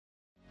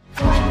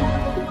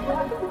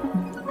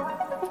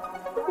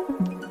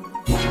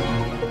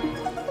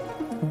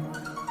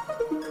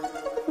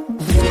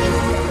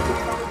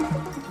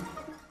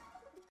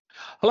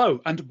Hello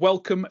and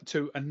welcome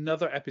to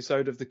another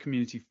episode of the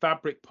Community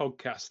Fabric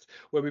podcast,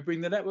 where we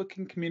bring the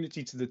networking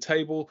community to the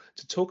table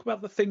to talk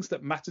about the things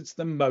that matter to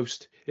them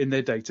most in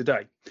their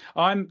day-to-day.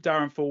 I'm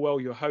Daren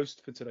Fulwell, your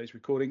host for today's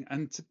recording,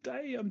 and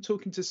today I'm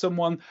talking to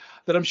someone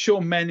that I'm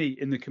sure many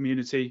in the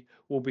community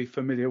will be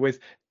familiar with.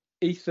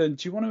 Ethan,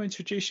 do you want to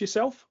introduce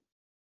yourself?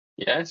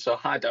 Yeah, so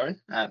hi Darren,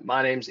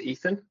 my name's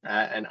Ethan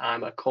and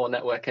I'm a core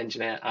network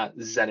engineer at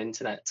Zen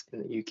Internet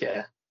in the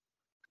UK.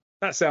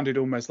 That sounded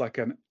almost like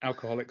an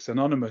Alcoholics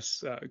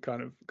Anonymous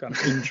kind of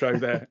intro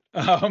there.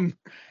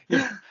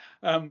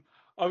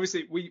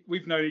 Obviously,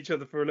 we've known each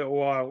other for a little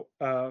while,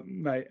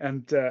 mate,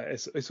 and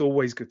it's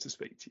always good to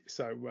speak to you.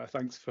 So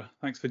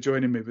thanks for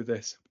joining me with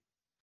this.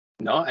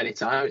 No,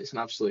 anytime. It's an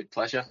absolute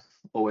pleasure.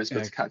 Always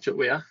good to catch up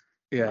with you.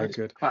 Yeah,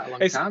 good. Quite a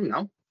long time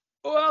now.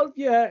 Well,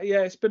 yeah,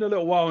 it's been a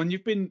little while, and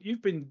you've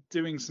been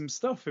doing some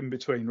stuff in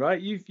between, right?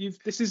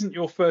 This isn't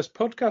your first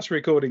podcast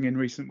recording in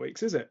recent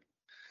weeks, is it?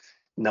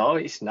 No,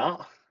 it's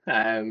not.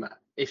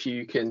 If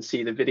you can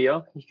see the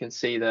video, you can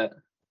see that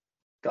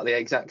got the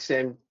exact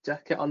same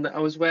jacket on that I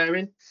was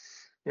wearing,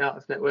 out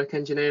of network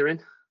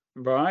engineering.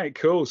 Right,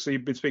 cool. So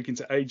you've been speaking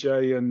to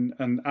AJ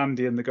and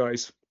Andy and the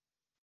guys.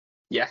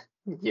 Yeah,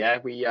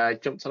 we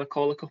jumped on a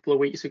call a couple of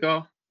weeks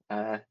ago.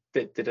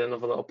 Did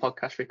another little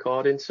podcast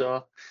recording.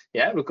 So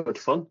yeah, it was good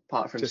fun,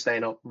 apart from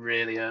staying up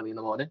really early in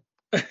the morning.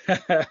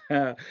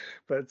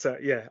 But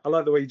yeah, I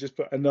like the way you just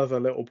put another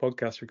little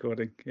podcast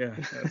recording. Yeah,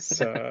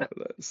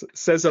 that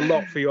says a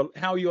lot for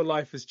how your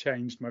life has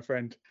changed, my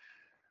friend.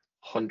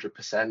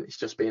 100%. It's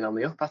just been on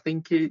the up. I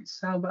think it's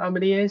how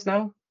many years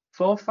now?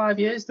 4 or 5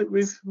 years that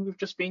we've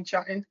just been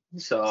chatting.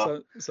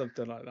 So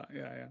something like that.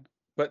 Yeah.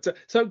 But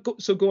so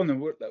go on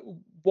then.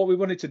 What we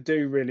wanted to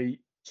do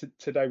really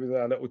today with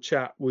our little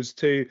chat was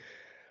to,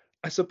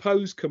 I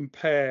suppose,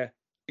 compare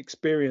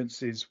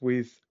experiences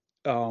with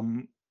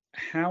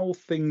how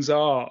things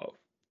are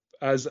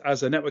as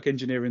a network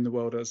engineer in the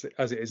world as it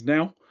is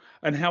now,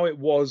 and how it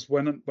was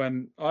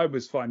when I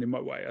was finding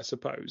my way, I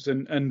suppose,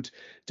 and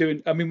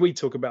doing. I mean, we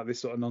talk about this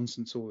sort of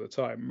nonsense all the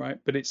time, right?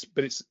 But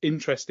it's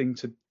interesting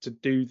to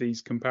do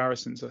these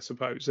comparisons, I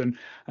suppose,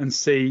 and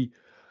see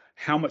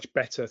how much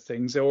better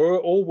things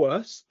or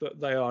worse that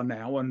they are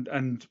now,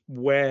 and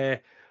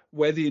where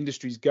the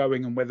industry's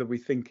going, and whether we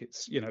think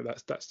it's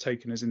that's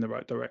taken us in the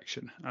right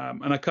direction.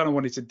 And I kind of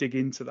wanted to dig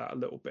into that a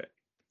little bit.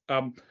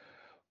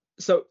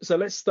 So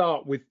let's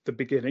start with the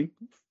beginning.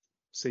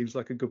 Seems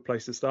like a good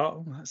place to start.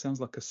 Oh, that sounds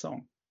like a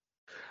song.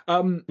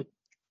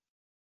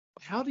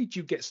 How did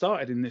you get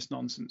started in this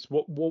nonsense?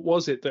 What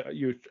was it that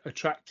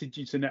attracted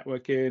you to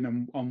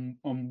networking,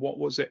 and what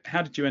was it?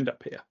 How did you end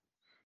up here?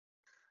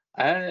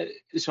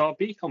 So I'll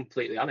be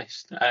completely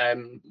honest.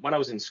 When I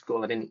was in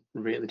school, I didn't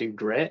really do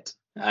great.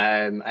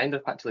 I ended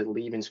up actually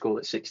leaving school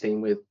at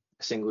 16 with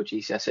a single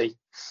GCSE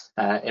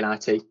in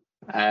IT.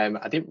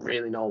 I didn't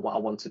really know what I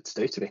wanted to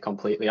do, to be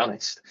completely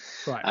honest.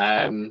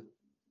 Right.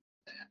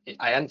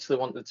 I actually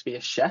wanted to be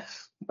a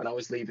chef when I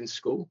was leaving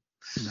school.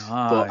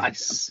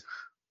 Nice.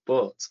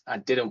 But I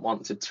didn't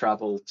want to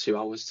travel 2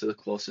 hours to the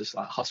closest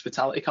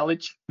hospitality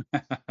college.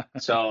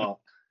 So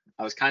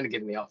I was kind of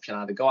given the option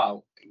either go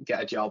out,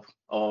 get a job,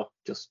 or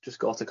just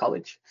go to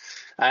college.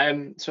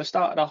 So I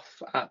started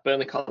off at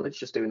Burnley College,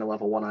 just doing a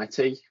level 1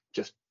 IT,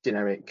 just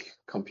generic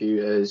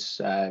computers,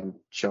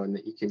 showing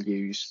that you can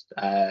use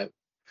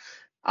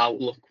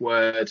Outlook,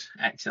 Word,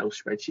 Excel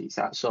spreadsheets,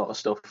 that sort of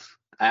stuff.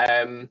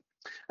 And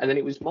then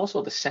it was more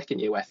so the second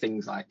year where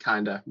things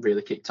kind of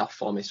really kicked off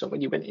for me. So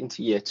when you went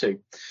into year 2,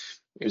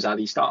 it was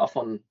either you start off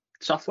on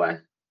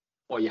software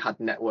or you had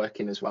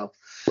networking as well.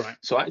 Right.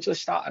 So I actually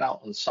started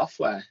out on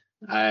software,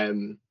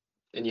 and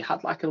you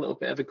had a little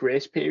bit of a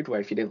grace period where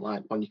if you didn't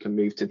like one, you can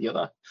move to the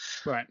other.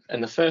 Right.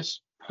 And the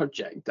first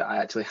project that I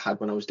actually had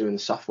when I was doing the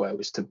software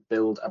was to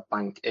build a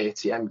bank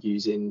ATM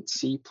using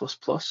C++,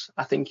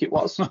 I think it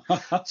was.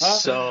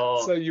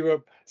 So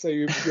your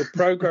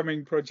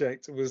programming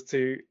project was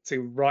to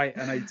write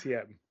an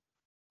ATM.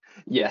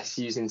 Yes,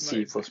 using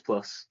Amazing.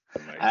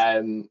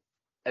 C++.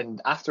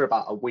 And after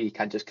about a week,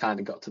 I just kind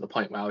of got to the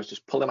point where I was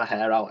just pulling my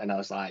hair out, and I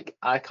was like,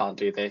 I can't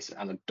do this,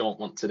 and I don't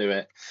want to do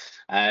it.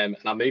 And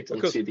I moved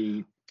on to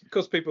the. Of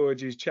course, people would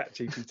use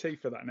ChatGPT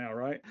for that now,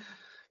 right?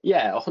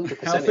 Yeah,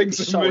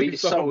 100%. It's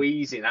so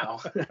easy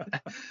now.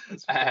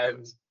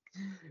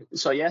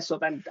 So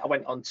then I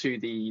went on to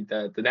the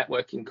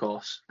networking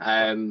course,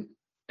 and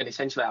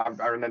essentially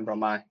I remember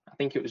I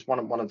think it was one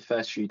of the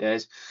first few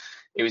days,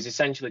 it was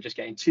essentially just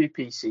getting 2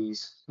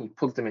 PCs, you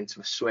plugged them into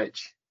a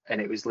switch,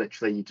 and it was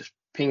literally you just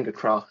ping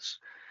across.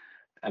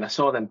 And I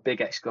saw them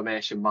big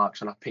exclamation marks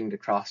when I pinged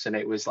across, and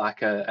it was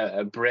like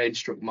a brain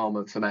struck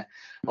moment for me.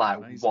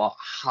 Amazing.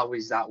 How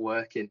is that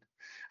working?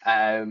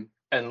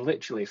 And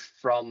literally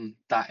from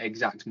that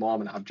exact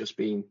moment, I've just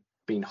been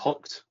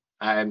hooked.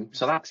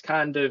 So that's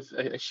kind of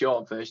a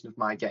short version of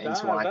my get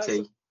into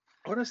IT.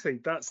 Honestly,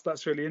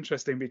 that's really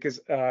interesting because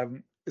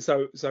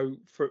so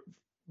for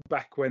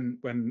back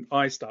when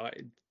I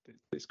started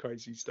this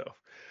crazy stuff,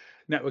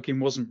 networking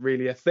wasn't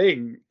really a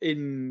thing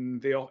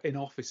in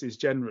offices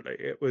generally.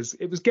 It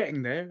was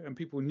getting there, and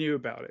people knew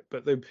about it,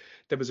 but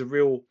there was a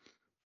real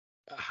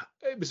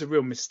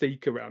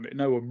mystique around it.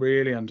 No one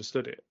really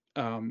understood it.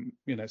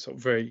 Sort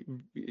of very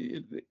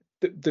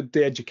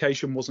the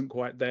education wasn't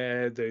quite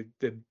there.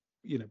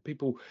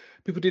 People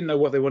didn't know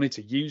what they wanted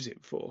to use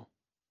it for.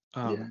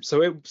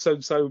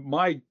 So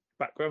my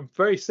background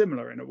very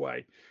similar in a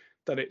way,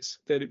 that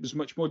it was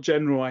much more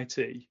general IT.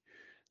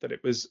 That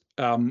it was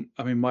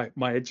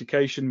my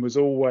education was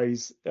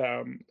always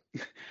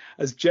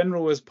as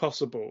general as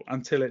possible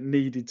until it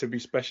needed to be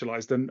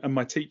specialized, and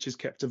my teachers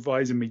kept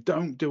advising me,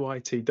 don't do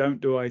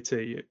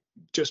IT,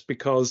 just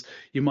because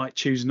you might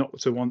choose not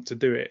to want to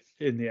do it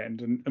in the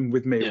end. And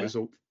with me, it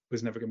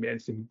was never going to be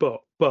anything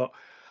but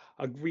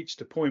I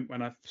reached a point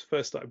when I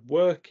first started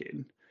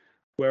working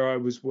where I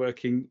was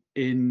working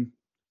in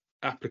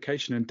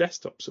application and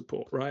desktop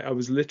support, right? I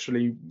was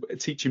literally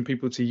teaching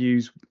people to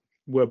use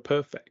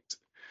WordPerfect.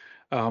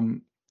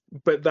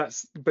 But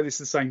it's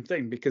the same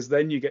thing, because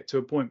then you get to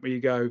a point where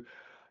you go,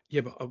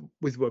 yeah, but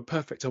with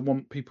WordPerfect, I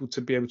want people to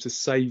be able to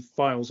save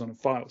files on a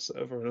file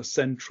server or a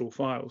central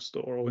file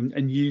store,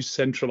 and use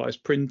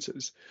centralized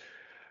printers.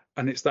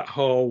 And it's that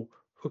whole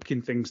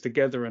hooking things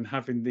together and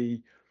having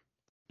the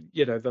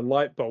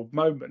light bulb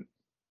moment.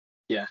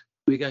 Yeah.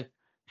 We go,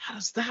 how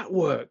does that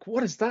work?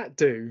 What does that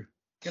do?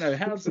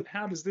 How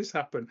does this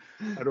happen?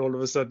 And all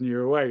of a sudden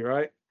you're away,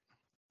 right?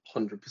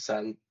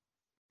 100%.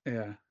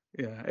 Yeah.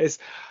 It's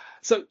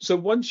so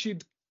once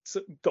you'd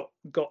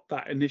got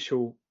that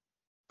initial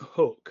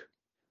hook,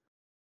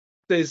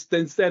 there's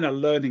then a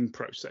learning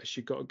process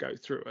you've got to go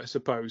through, I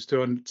suppose,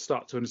 to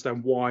start to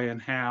understand why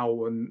and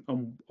how and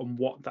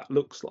what that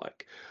looks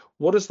like.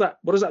 What does that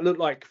look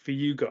like for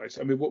you guys?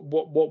 I mean, what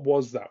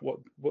was that?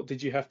 What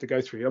did you have to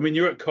go through? I mean,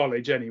 you're at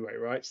college anyway,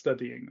 right?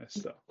 Studying this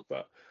stuff,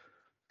 but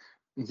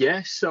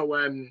yeah. So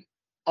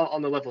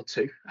on the level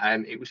 2,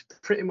 it was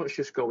pretty much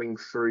just going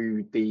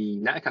through the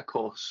NetAcad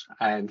course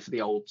for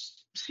the old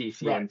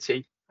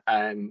CCNT.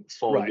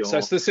 Right. So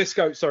it's the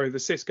Cisco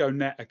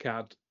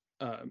NetAcad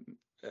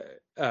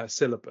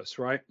syllabus,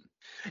 right?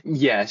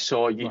 Yeah,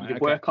 so you Right, okay.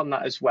 work on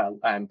that as well,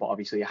 but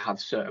obviously you have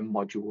certain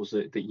modules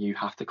that you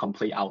have to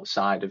complete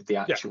outside of the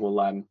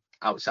actual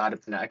outside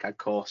of the NetAcad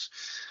course.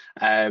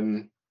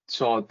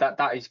 So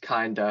that is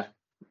kind of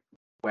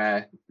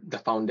where the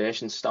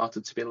foundation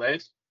started to be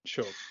laid.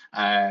 Sure.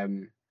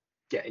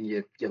 Getting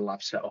your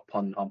lab set up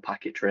on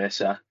Packet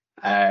Tracer,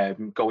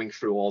 going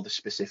through all the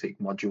specific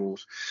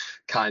modules,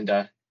 kind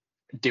of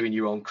doing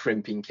your own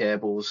crimping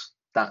cables,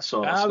 that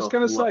sort of stuff. I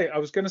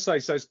was going to say,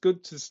 so it's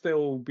good to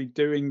still be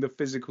doing the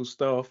physical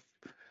stuff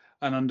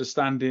and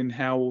understanding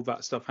how all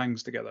that stuff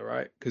hangs together,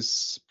 right?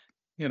 Because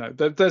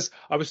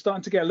I was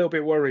starting to get a little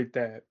bit worried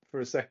there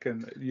for a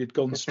second. You'd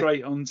gone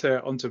straight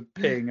onto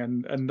ping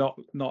and not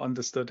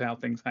understood how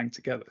things hang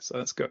together. So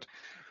that's good.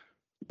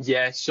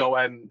 Yeah, so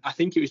I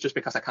think it was just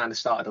because I kind of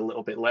started a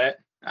little bit late,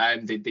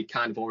 and they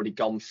kind of already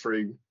gone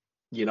through,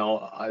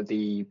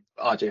 the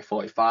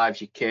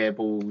RJ45s, your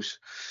cables,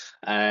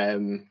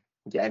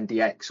 your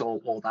MDX,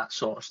 all that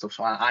sort of stuff.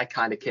 So I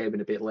kind of came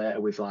in a bit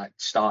later, with like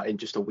starting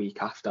just a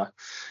week after.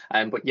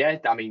 But yeah,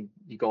 I mean,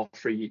 you go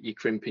through your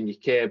crimping, your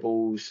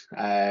cables,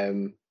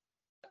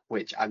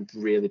 which I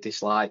really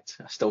disliked.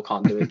 I still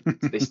can't do it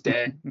to this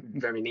day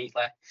very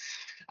neatly.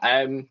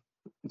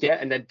 Yeah,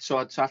 and then so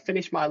I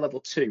finished my level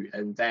 2,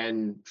 and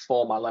then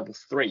for my level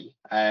 3,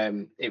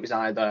 it was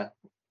either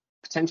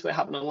potentially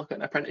having a look at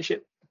an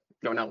apprenticeship,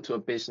 going out to a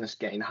business,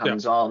 getting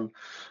hands-on,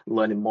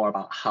 learning more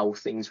about how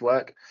things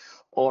work,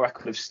 or I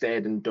could have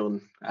stayed and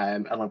done a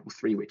level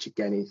 3, which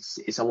again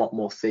is a lot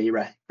more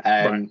theory.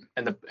 Right.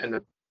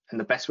 And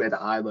the best way that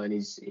I learn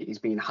is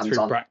being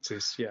hands-on. Through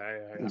practice,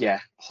 yeah,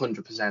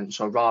 100%.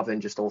 So rather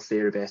than just all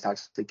theory-based,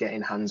 actually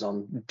getting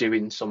hands-on,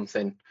 doing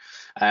something,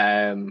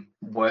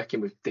 working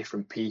with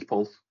different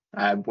people,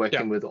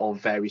 working with all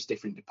various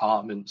different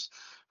departments,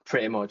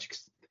 pretty much.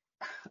 'Cause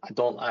I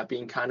don't like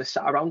being kind of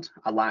sat around.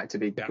 I like to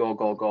be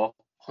go,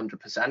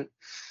 100%.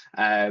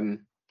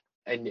 And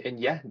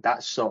yeah,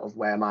 that's sort of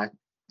where my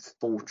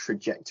full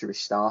trajectory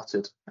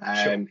started.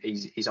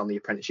 He's on the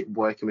apprenticeship,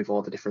 working with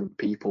all the different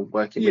people,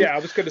 working with. I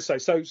was going to say,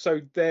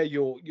 so there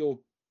you're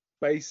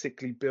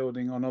basically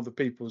building on other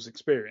people's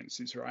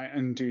experiences, right?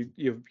 And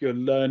you're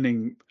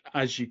learning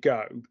as you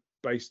go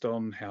based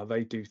on how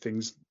they do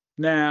things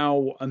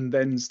now, and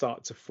then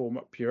start to form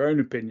up your own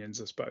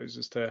opinions, I suppose,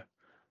 as to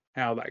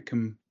how that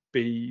can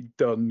be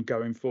done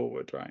going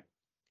forward, right?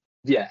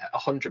 Yeah,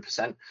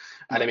 100%.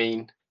 And I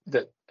mean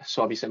that.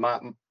 So obviously,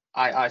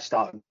 I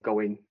started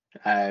going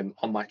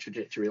on my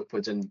trajectory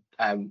upwards, and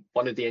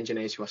one of the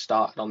engineers who I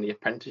started on the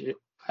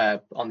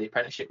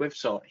apprenticeship with,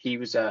 so he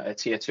was a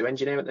tier 2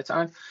 engineer at the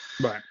time.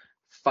 Right.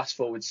 Fast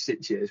forward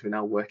 6 years, we're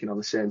now working on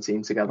the same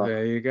team together.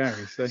 There you go.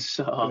 See?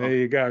 So there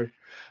you go.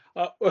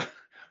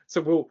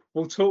 So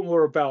we'll talk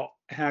more about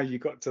how you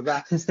got to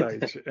that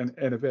stage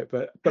in a bit,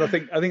 but I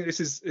think this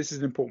is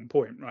an important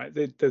point,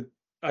 right?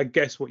 I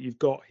guess what you've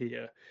got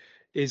here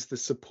is the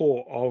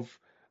support of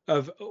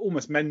of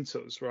almost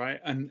mentors, right?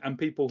 And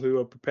people who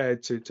are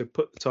prepared to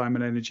put the time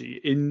and energy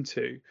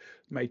into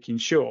making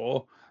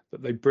sure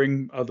that they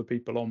bring other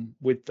people on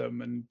with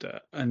them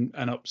and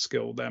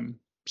upskill them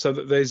so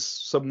that there's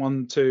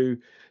someone to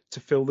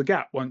fill the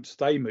gap once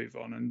they move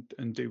on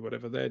and do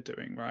whatever they're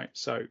doing, right?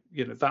 So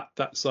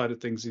that side of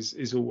things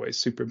is always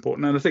super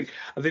important, and I think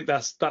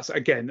that's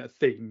again a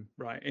theme,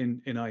 right,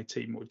 in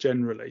IT more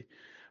generally,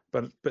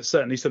 but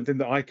certainly something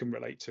that I can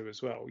relate to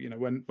as well.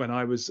 When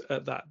I was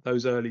at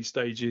those early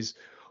stages,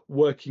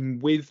 working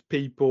with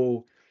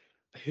people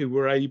who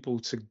were able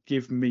to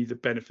give me the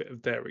benefit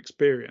of their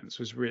experience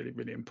was really,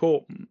 really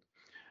important.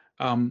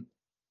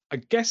 I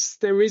guess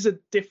there is a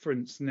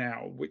difference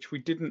now, which we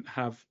didn't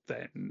have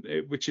then,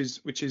 which is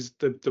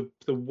the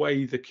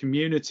way the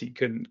community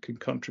can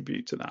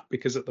contribute to that.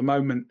 Because at the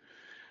moment,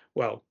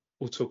 well,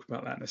 we'll talk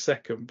about that in a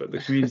second, but the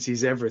community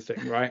is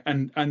everything, right?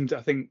 And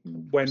I think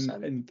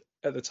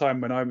at the time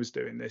when I was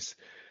doing this,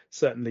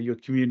 certainly your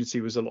community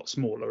was a lot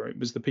smaller. It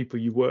was the people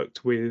you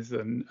worked with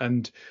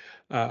and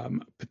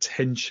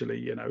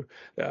potentially,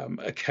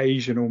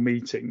 occasional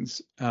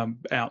meetings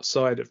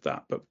outside of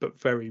that, but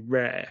very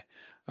rare.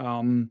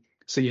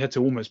 So you had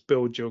to almost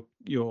build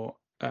your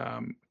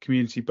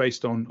community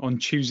based on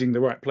choosing the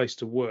right place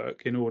to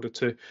work in order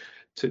to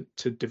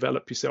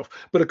develop yourself.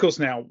 But of course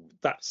now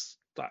that's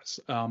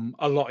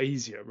a lot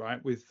easier,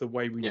 right, with the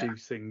way we do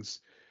things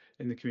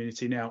in the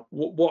community now.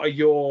 What are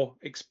your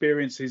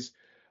experiences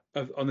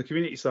on the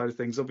community side of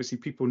things? Obviously,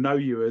 people know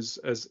you as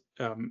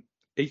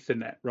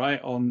Ethernet,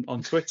 right,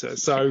 on Twitter.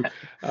 So,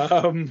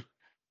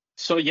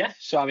 so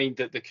I mean,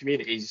 the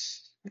community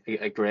is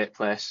a great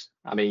place.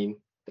 I mean,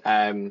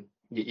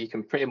 you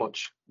can pretty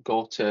much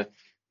go to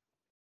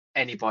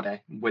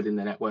anybody within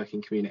the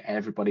networking community.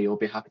 Everybody will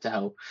be happy to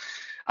help.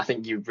 I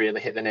think you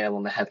really hit the nail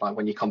on the head. Like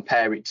when you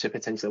compare it to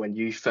potentially when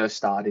you first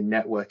started in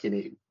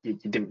networking, you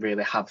didn't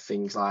really have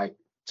things like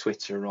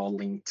Twitter or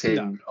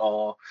LinkedIn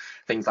or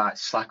things like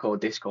Slack or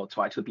Discord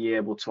to actually be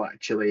able to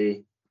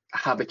actually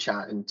have a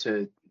chat and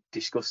to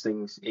discuss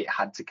things. It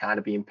had to kind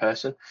of be in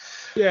person.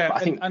 Yeah,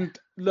 and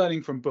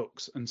learning from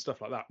books and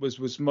stuff like that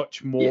was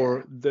much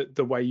more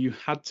the way you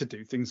had to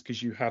do things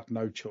because you had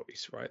no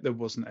choice, right? There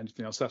wasn't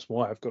anything else. That's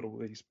why I've got all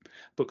these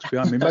books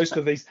behind me. Most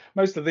of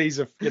these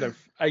are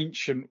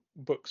ancient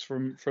books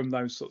from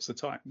those sorts of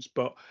times.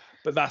 But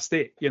that's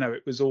it.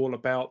 It was all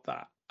about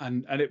that,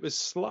 and it was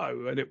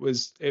slow and it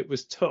was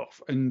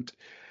tough, and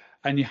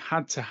you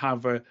had to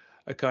have a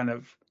kind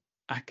of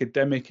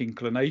academic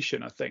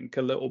inclination, I think,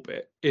 a little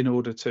bit in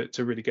order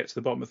to really get to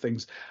the bottom of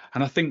things.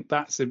 And I think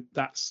that's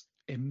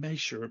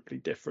immeasurably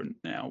different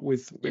now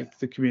with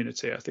the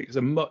community. I think it's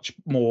a much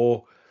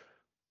more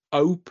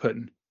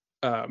open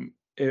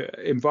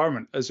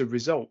environment as a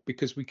result,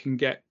 because we can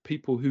get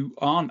people who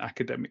aren't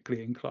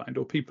academically inclined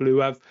or people who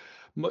have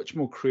much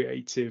more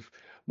creative,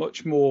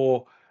 much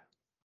more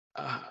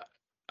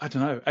I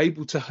don't know,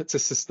 able to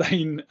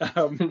sustain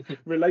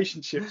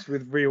relationships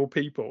with real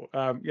people,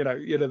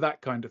 that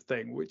kind of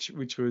thing,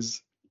 which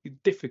was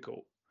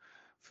difficult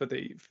for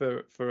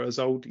us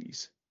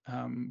oldies.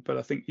 But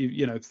I think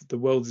the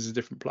world is a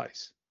different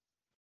place.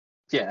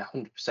 Yeah,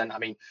 100%. I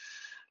mean,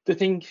 the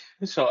thing,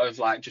 sort of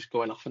like just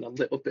going off on a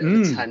little bit of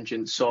a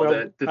tangent.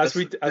 So as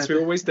we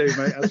always do,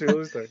 mate, as we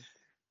always do.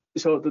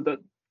 So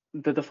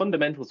the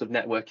fundamentals of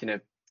networking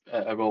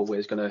are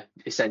always going to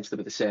essentially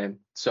be the same.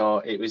 So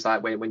it was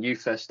like when you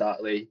first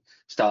started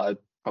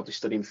probably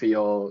studying for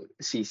your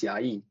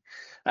CCIE,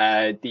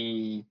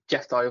 the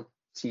Jeff Doyle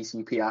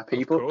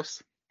CCPRP book, of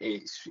course,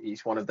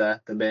 it's one of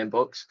the main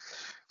books.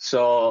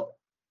 So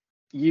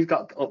you've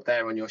got up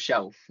there on your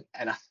shelf,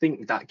 and I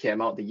think that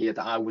came out the year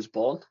that I was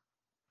born.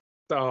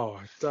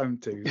 Oh,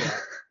 don't do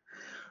that.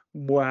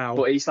 Wow.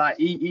 But it's like,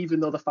 even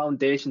though the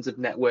foundations of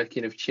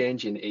networking have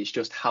changing, it's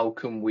just how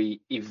can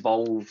we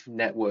evolve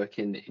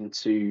networking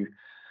into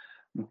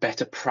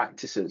better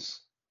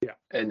practices? Yeah.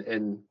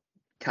 And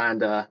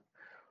kind of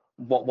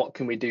what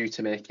can we do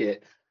to make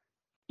it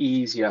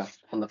easier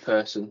on the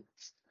person?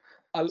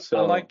 I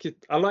like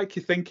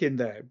your thinking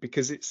there,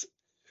 because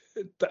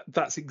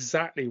that's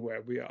exactly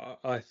where we are.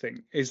 I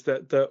think is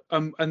that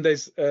and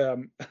there's I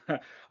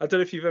don't know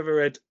if you've ever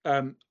read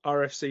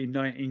RFC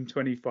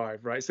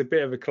 1925, right? It's a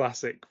bit of a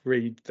classic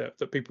read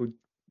that people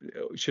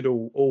should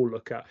all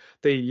look at,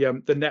 the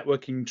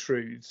networking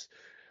truths,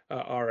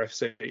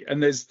 RFC.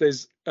 And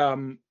there's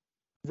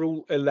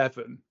rule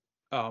 11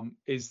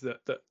 is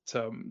that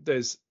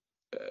there's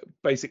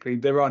basically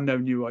there are no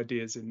new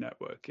ideas in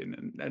networking,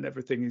 and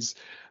everything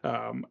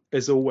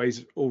has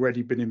always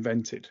already been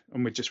invented,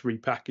 and we're just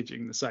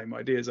repackaging the same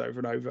ideas over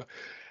and over.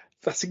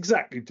 That's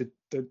exactly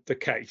the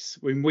case.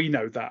 When we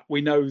know that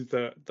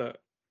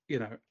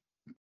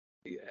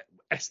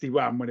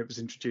SD-WAN, when it was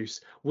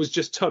introduced, was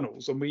just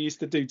tunnels, and we used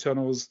to do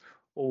tunnels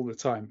all the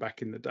time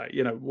back in the day.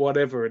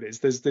 Whatever it is,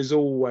 there's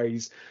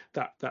always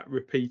that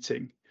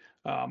repeating,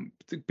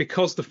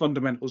 because the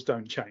fundamentals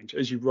don't change,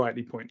 as you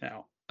rightly point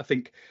out. I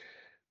think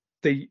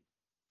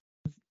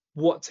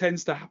what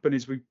tends to happen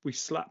is we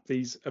slap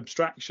these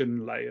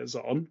abstraction layers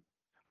on,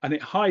 and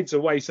it hides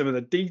away some of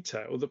the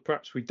detail that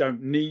perhaps we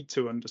don't need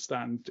to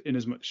understand in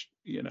as much,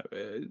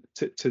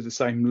 to the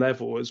same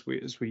level as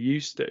we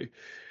used to.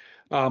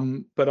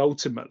 But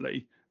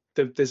ultimately,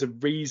 there's a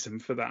reason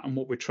for that, and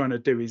what we're trying to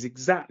do is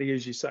exactly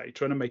as you say,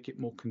 trying to make it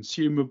more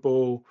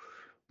consumable,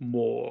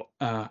 more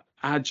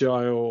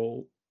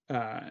agile,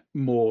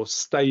 more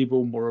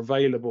stable, more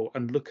available,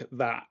 and look at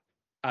that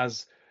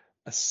as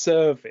a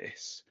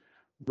service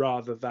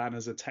rather than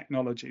as a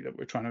technology that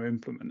we're trying to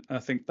implement. And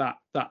I think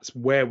that's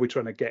where we're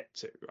trying to get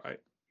to, right?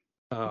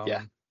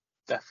 Yeah,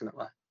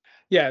 definitely.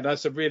 Yeah,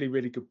 that's a really,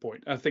 really good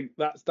point. I think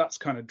that's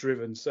kind of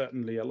driven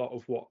certainly a lot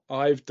of what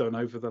I've done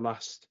over the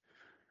last,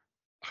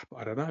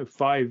 I don't know,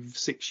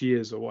 5-6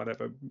 years or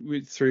whatever,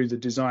 through the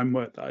design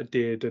work that I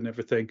did and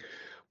everything,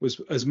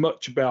 was as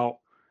much about,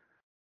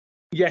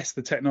 yes,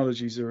 the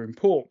technologies are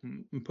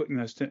important, and putting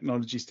those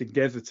technologies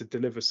together to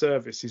deliver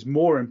service is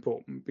more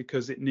important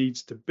because it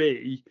needs to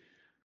be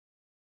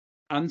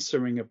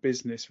answering a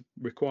business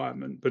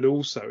requirement, but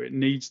also it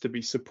needs to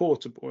be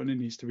supportable and it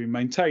needs to be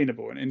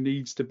maintainable and it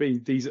needs to be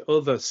these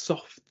other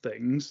soft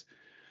things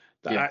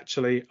that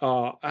actually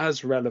are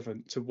as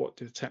relevant to what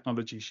the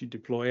technologies you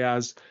deploy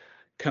as,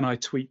 can I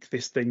tweak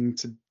this thing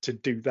to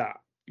do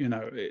that?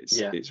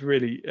 It's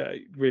really,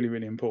 really,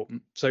 really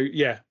important. So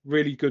yeah,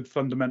 really good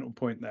fundamental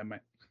point there,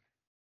 mate.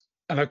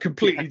 And I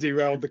completely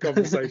derailed the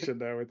conversation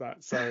there with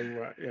that. So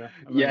yeah,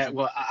 amazing.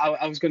 Well,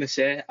 I was going to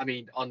say, I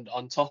mean,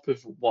 on top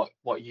of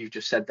what you've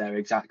just said there,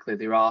 exactly,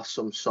 there are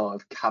some sort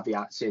of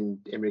caveats in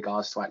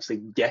regards to actually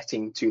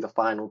getting to the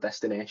final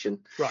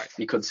destination, right?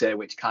 You could say,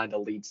 which kind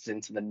of leads us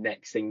into the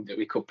next thing that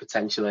we could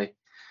potentially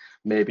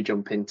maybe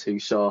jump into.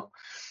 So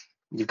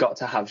you've got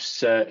to have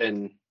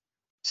certain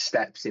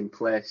steps in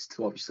place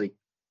to obviously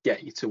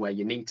get you to where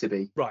you need to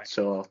be, right?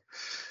 So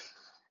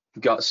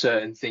you've got a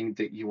certain thing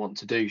that you want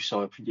to do,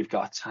 so you've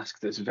got a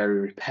task that's very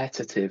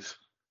repetitive.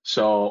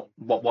 So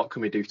what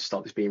can we do to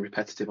stop this being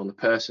repetitive on the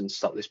person,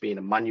 stop this being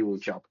a manual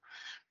job?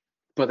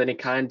 But then it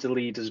kind of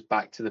leads us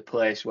back to the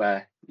place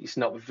where it's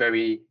not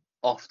very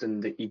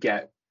often that you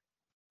get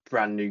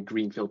brand new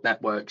greenfield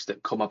networks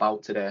that come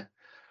about today.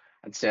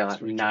 I'd say like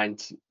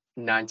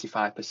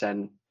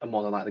 95% are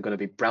more than likely going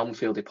to be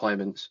brownfield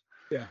deployments.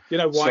 Yeah, you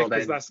know why?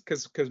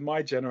 Because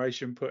my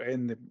generation put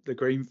in the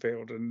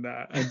greenfield, and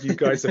you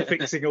guys are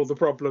fixing all the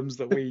problems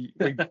that we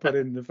put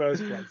in the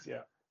first place.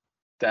 Yeah,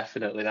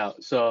 definitely now.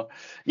 So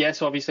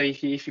so obviously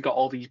if you've got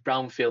all these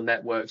brownfield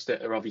networks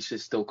that are obviously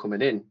still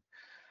coming in,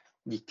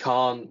 you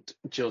can't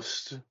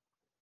just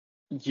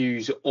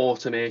use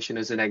automation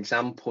as an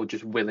example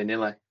just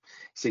willy-nilly.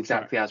 It's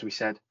exactly as we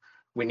said.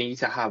 We need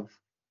to have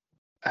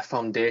a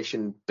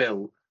foundation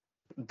built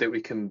that we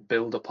can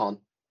build upon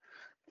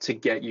to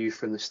get you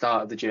from the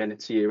start of the journey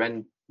to your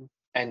end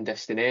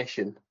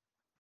destination.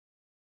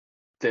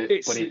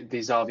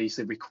 There's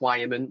obviously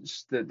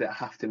requirements that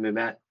have to be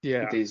met.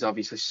 Yeah. There's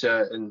obviously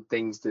certain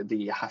things that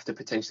you have to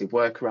potentially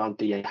work around.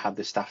 Do you have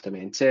the staff to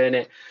maintain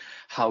it?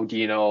 How do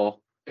you know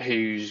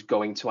who's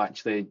going to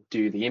actually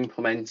do the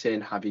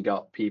implementing? Have you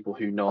got people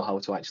who know how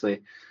to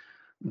actually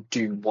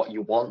do what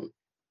you want?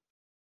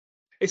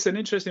 It's an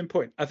interesting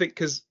point, I think,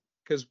 because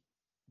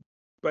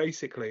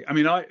basically, I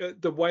mean,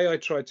 the way I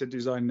tried to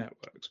design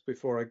networks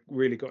before I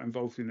really got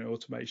involved in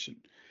automation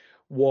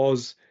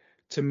was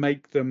to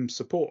make them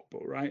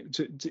supportable, right?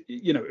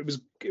 It was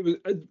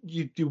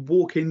you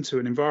walk into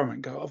an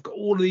environment and go, I've got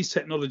all of these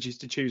technologies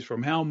to choose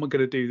from. How am I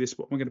going to do this?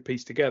 What am I going to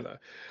piece together?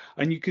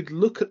 And you could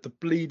look at the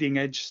bleeding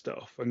edge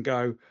stuff and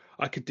go,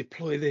 I could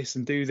deploy this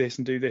and do this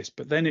and do this,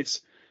 but then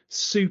it's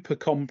super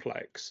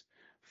complex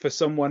for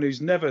someone who's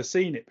never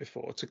seen it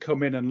before to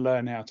come in and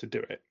learn how to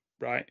do it,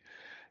 right?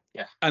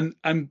 Yeah.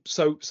 And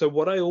so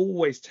what I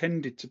always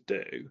tended to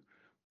do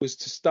was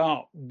to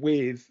start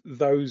with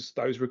those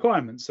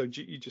requirements. So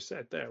you just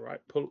said there, right?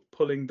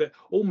 Pulling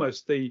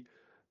almost the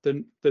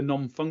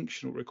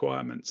non-functional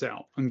requirements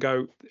out and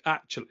go,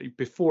 actually,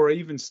 before I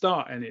even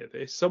start any of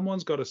this,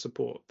 someone's got to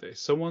support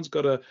this. Someone's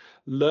got to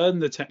learn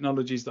the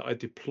technologies that I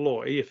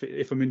deploy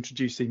if I'm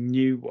introducing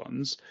new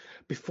ones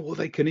before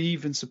they can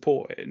even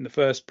support it in the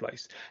first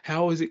place.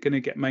 How is it going to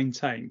get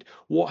maintained?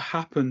 What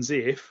happens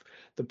if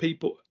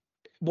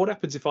what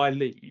happens if I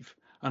leave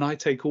and I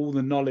take all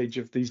the knowledge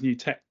of this new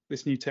tech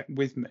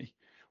with me?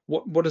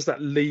 What does that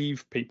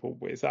leave people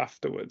with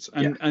afterwards?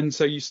 And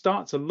so you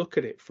start to look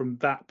at it from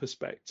that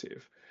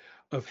perspective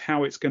of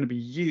how it's going to be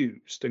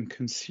used and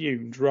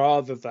consumed,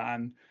 rather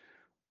than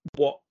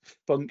what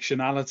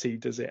functionality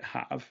does it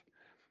have.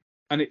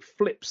 And it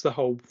flips the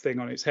whole thing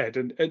on its head.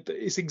 And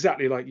it's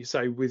exactly like you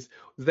say, with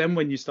then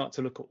when you start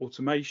to look at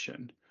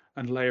automation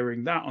and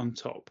layering that on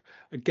top,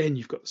 again,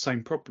 you've got the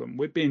same problem.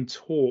 We're being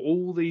taught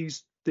all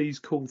these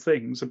cool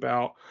things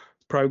about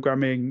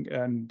programming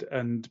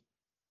and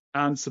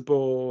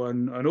Ansible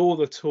and all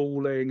the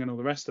tooling and all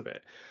the rest of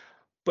it,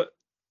 but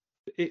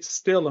it's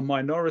still a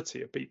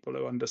minority of people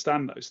who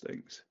understand those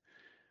things.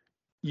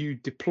 You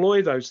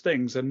deploy those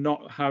things and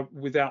not have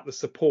without the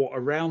support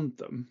around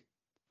them,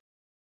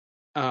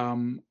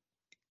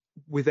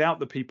 without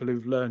the people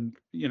who've learned,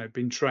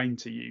 been trained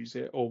to use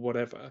it or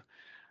whatever,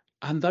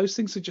 and those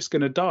things are just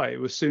going to die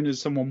as soon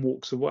as someone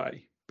walks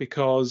away,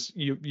 because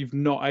you've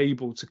not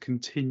able to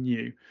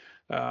continue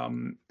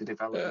The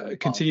development of,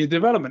 continue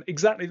development.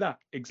 Exactly that.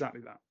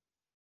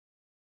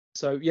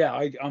 So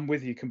yeah, I'm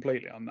with you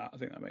completely on that. I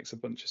think that makes a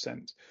bunch of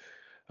sense.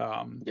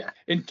 yeah,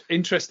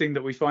 Interesting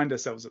that we find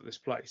ourselves at this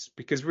place,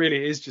 because really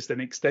it is just an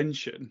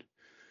extension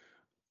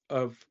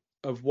of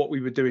what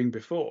we were doing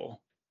before.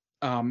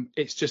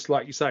 It's just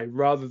like you say,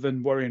 rather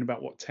than worrying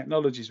about what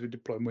technologies we're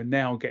deploying, we're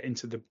now getting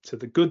to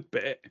the good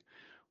bit,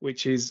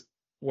 which is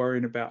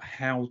worrying about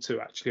how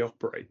to actually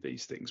operate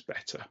these things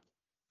better.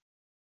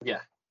 yeah.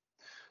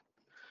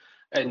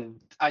 And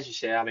as you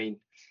say, I mean,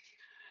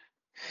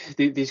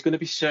 there's going to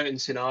be certain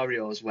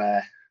scenarios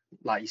where,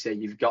 like you say,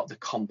 you've got the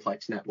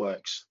complex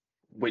networks,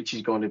 which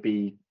is going to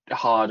be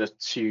harder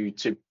to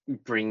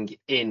bring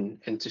in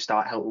and to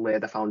start help lay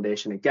the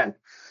foundation again.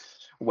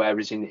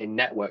 Whereas in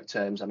network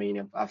terms, I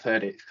mean, I've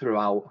heard it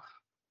throughout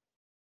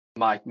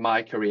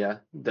my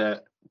career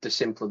that the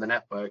simpler the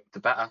network,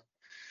 the better.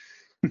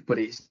 But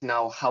it's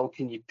now, how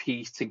can you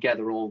piece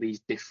together all these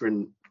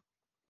different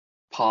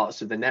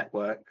parts of the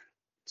network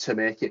to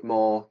make it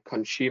more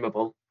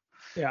consumable,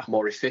 Yeah.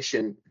 more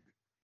efficient,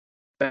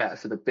 better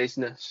for the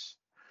business?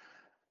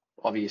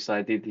 Obviously,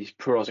 I did these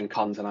pros and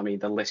cons, and I mean,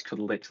 the list could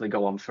literally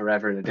go on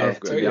forever and a day,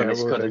 to be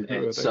honest, couldn't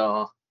it?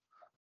 So,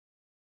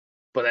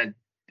 but then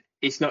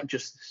it's not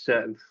just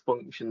certain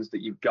functions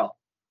that you've got.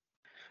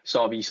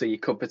 So obviously, you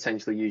could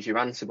potentially use your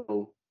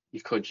Ansible,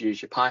 you could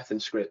use your Python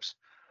scripts,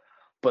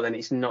 but then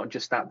it's not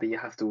just that you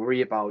have to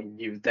worry about.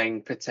 You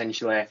then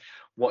potentially,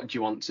 what do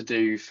you want to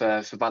do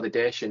for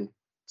validation?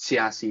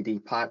 CI/CD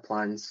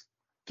pipelines,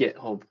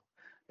 GitHub,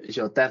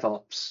 Azure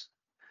DevOps.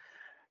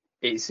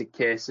 It's a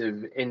case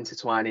of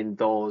intertwining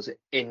those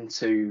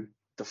into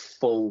the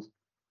full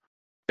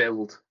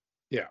build.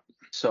 Yeah.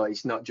 So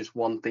it's not just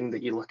one thing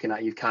that you're looking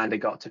at. You've kind of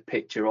got to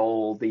picture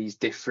all these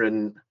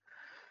different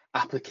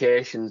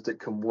applications that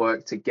can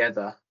work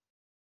together.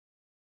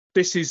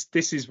 This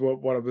is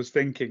what I was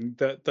thinking,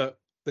 that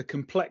the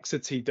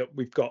complexity that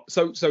we've got.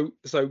 So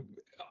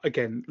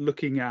again,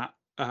 looking at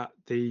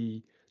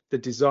the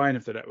design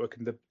of the network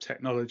and the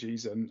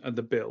technologies and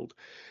the build,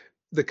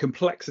 the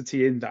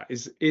complexity in that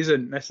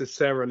isn't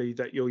necessarily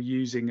that you're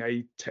using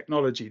a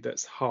technology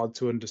that's hard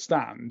to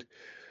understand.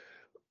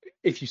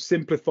 If you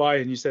simplify,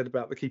 and you said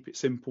about the keep it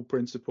simple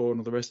principle and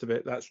all the rest of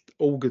it, that's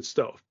all good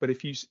stuff.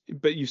 But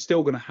you're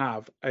still going to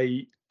have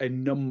a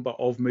number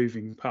of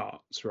moving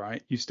parts,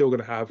 right? You're still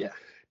going to have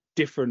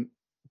different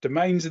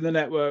domains in the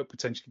network,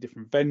 potentially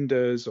different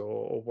vendors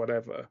or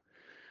whatever.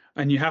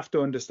 And you have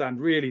to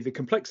understand, really, the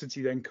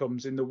complexity then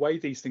comes in the way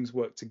these things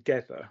work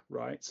together,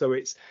 right? So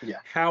it's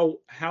how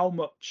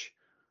much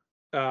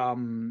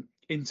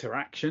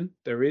interaction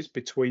there is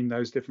between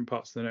those different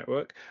parts of the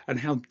network, and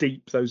how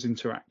deep those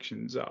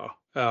interactions are.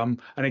 And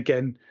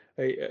again,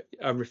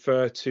 I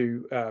refer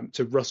to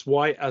Russ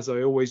White, as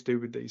I always do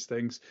with these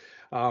things,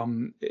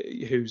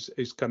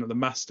 who's kind of the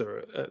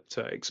master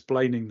at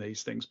explaining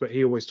these things. But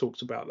he always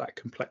talks about that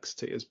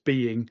complexity as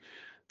being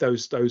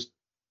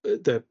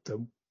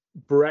the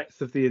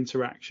breadth of the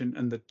interaction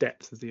and the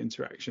depth of the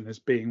interaction as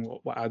being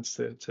what adds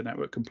to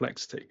network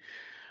complexity.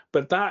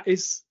 But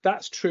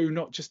that's true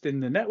not just in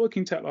the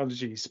networking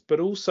technologies, but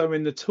also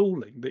in the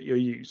tooling that you're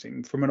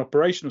using from an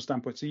operational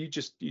standpoint. So you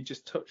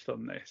just touched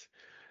on this,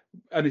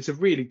 and it's a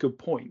really good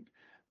point,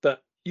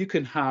 that you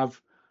can have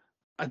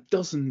a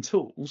dozen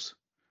tools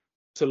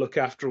to look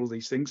after all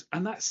these things,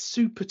 and that's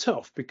super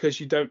tough, because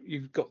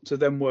you've got to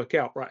then work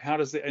out, right, how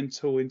does the end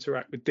tool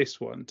interact with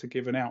this one to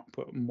give an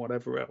output and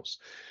whatever else.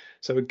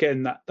 So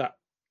again, that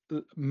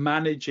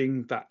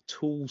managing that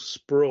tool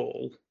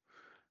sprawl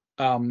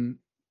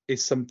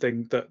is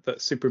something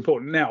that's super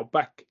important. Now,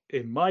 back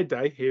in my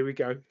day, here we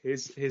go.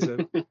 Here's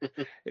a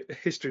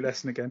history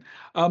lesson again.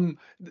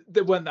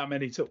 There weren't that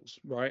many tools,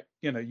 right?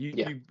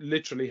 You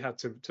literally had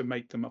to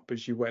make them up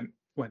as you went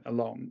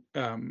along,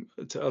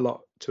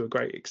 to a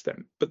great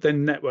extent. But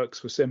then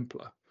networks were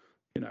simpler.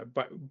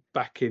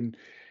 Back in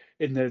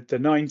the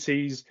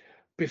 90s,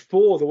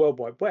 before the World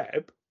Wide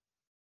Web,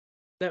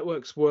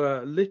 networks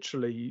were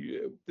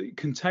literally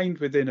contained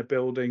within a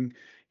building.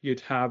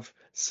 You'd have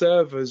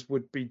servers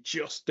would be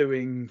just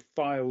doing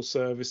file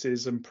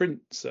services and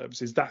print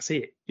services. That's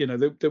it.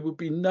 There would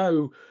be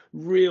no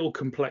real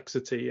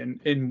complexity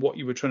in what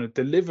you were trying to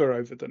deliver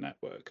over the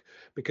network,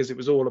 because it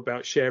was all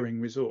about sharing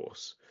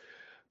resource.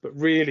 But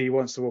really,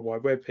 once the World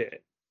Wide Web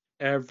hit,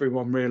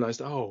 everyone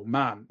realized, oh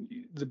man,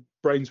 the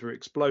brains were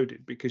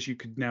exploded, because you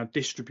could now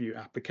distribute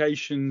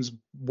applications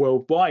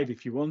worldwide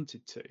if you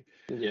wanted to.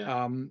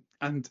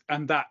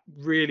 And that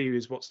really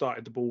is what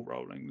started the ball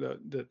rolling,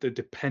 the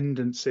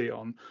dependency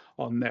on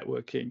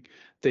networking,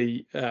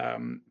 the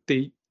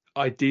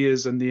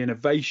ideas and the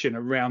innovation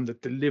around the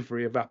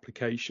delivery of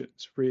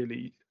applications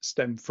really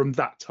stemmed from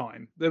that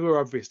time. There were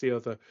obviously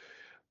other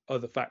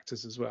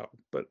factors as well,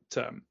 but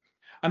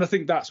and I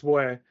think that's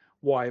why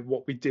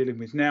what we're dealing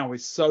with now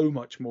is so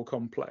much more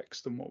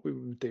complex than what we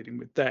were dealing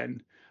with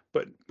then.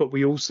 But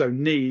we also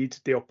need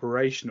the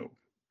operational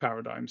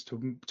paradigms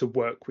to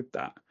work with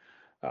that.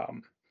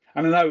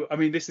 And I know, I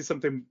mean, this is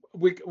something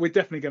we're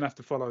definitely going to have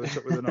to follow this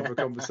up with another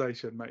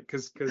conversation, mate,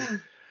 because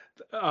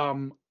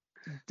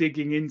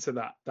digging into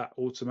that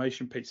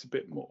automation piece a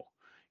bit more.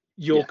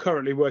 You're Yeah.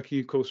 currently working,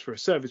 of course, for a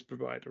service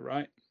provider,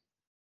 right?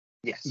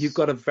 You've Yes.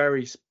 got a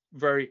very,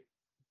 very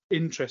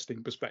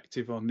interesting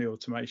perspective on the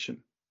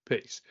automation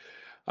piece.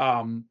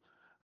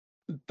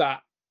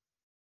 That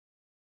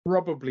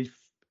probably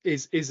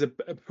is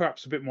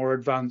perhaps a bit more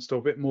advanced or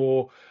a bit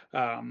more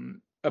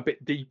a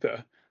bit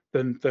deeper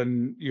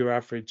than your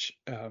average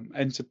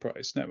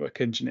enterprise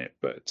network engineer.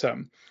 But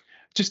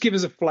just give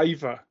us a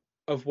flavour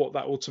of what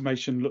that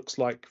automation looks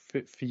like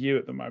for you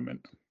at the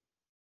moment.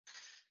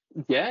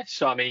 Yeah.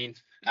 So I mean,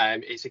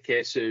 it's a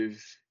case of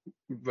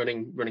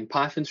running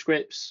Python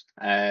scripts,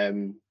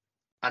 Ansible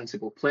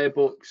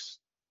playbooks,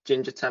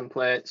 Ginger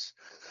templates.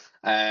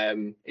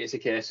 It's a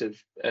case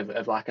of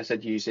like I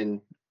said,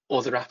 using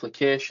other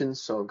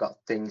applications. So we've got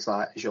things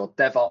like Azure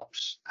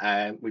DevOps.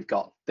 We've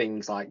got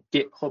things like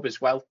GitHub as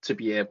well to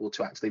be able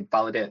to actually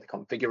validate the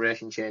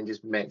configuration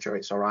changes, make sure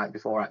it's all right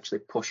before actually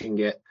pushing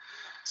it.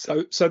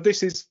 So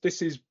this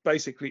is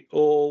basically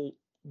all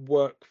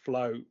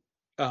workflow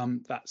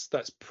that's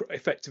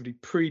effectively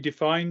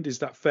predefined. Is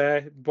that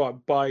fair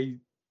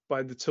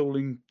by the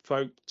tooling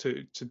folk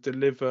to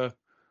deliver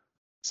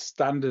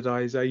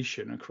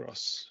standardization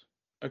across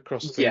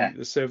Yeah.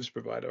 the service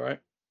provider, right?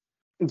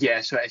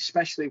 Yeah, so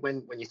especially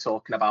when you're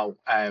talking about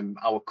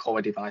our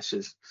core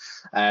devices,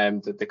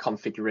 the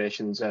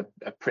configurations are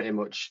pretty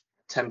much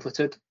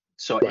templated.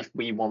 So Right. if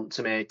we want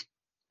to make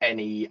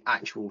any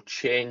actual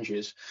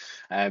changes,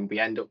 we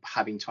end up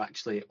having to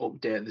actually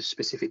update the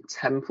specific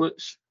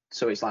templates.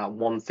 So it's like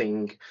one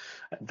thing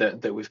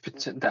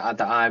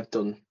that I've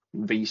done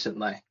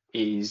recently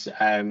is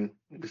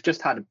we've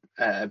just had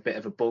a bit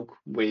of a bug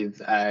with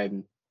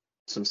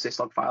some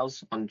syslog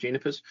files on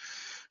Junipers.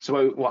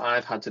 So what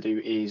I've had to do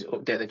is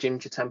update the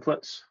Ginger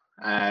templates.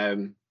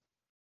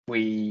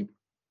 We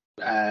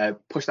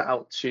push that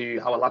out to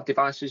our lab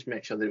devices,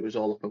 make sure that it was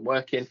all up and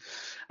working.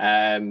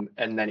 And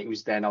then it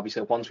was then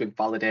obviously once we've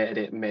validated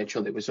it and made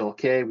sure that it was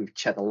okay, we've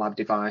checked the lab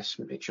device,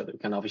 make sure that we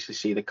can obviously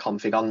see the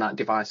config on that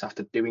device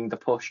after doing the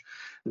push.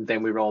 And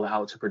then we roll it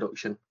out to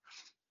production.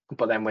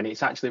 But then when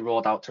it's actually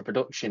rolled out to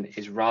production,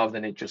 is rather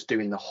than it just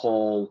doing the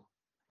whole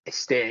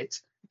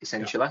estate,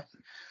 essentially,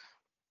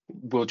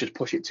 we'll just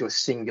push it to a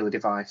singular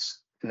device.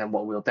 And then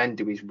what we'll then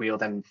do is we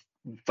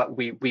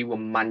will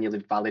manually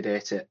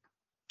validate it,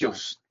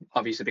 just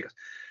obviously because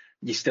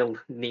you still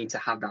need to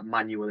have that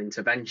manual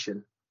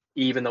intervention.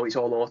 Even though it's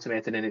all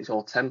automated and it's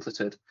all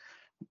templated,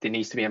 there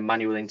needs to be a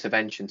manual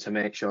intervention to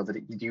make sure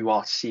that you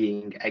are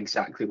seeing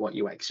exactly what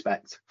you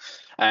expect.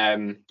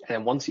 And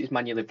then once it's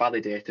manually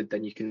validated,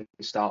 then you can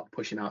start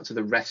pushing out to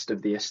the rest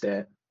of the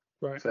estate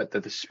for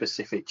the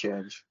specific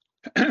change.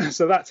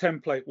 So that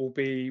template will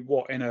be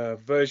what, in a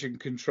version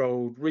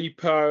controlled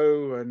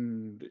repo,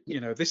 and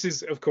this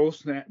is of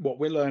course what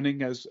we're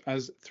learning as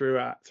through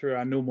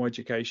our normal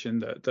education,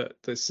 that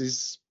this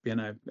is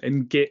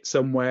in Git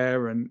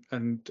somewhere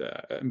and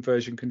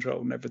version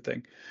control and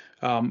everything,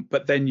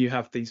 but then you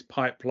have these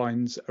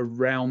pipelines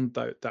around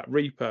that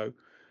repo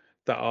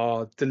that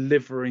are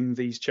delivering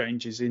these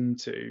changes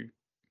into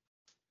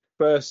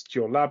first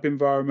your lab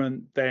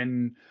environment,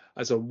 then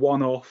as a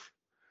one-off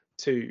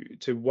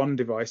to one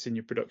device in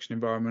your production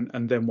environment,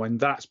 and then when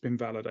that's been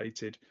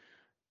validated,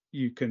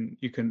 you can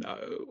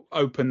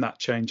open that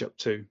change up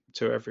to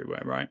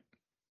everywhere, right?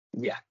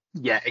 Yeah,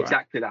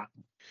 exactly that.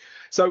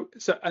 So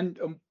and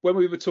when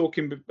we were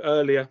talking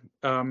earlier,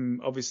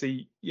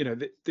 obviously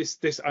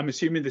this I'm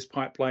assuming this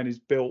pipeline is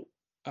built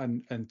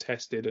and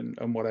tested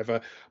and whatever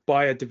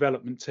by a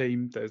development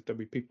team. There'll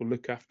be people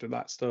look after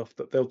that stuff,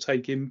 that they'll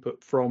take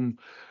input from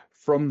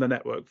the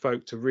network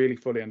folk to really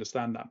fully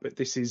understand that. But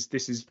this is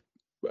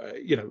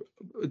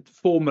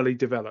formally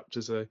developed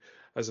as a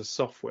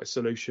software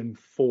solution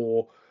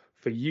for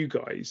you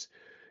guys.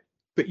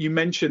 But you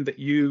mentioned that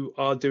you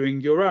are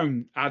doing your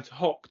own ad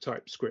hoc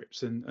type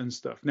scripts and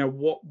stuff. Now,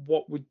 what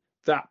would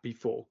that be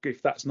for,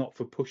 if that's not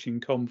for pushing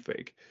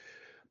config?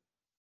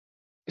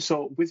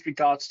 So with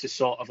regards to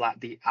sort of like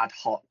the ad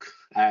hoc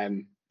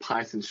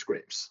Python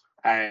scripts,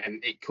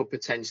 it could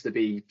potentially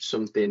be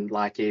something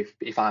like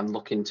if I'm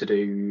looking to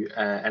do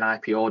an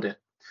IP audit.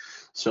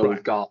 So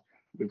we've got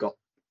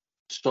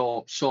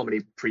so many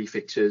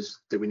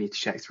prefixes that we need to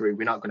check through.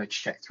 We're not going to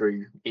check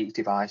through each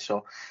device.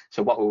 So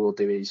what we will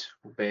do is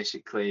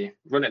basically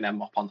run an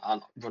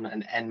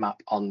nmap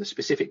on the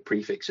specific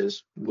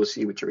prefixes. We'll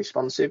see which are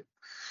responsive.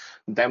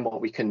 Then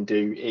what we can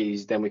do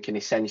is then we can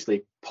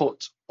essentially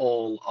put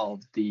all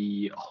of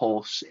the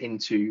hosts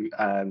into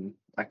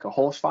like a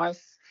host file,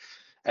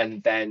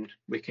 and then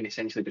we can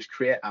essentially just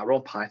create our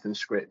own Python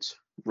script,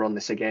 run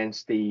this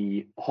against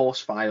the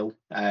host file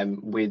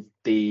with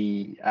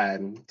the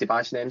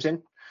device names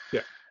in.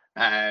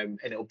 And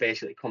it'll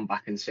basically come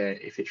back and say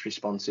if it's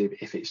responsive,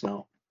 if it's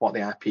not, what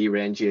the IP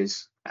range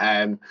is.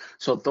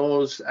 So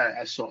those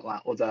are sort of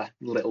like other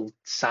little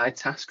side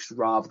tasks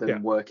rather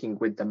than working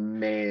with the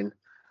main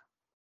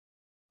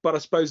but I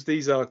suppose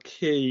these are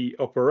key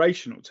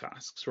operational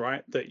tasks,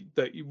 right?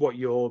 What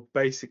you're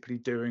basically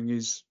doing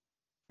is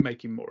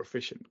making more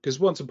efficient. Because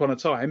once upon a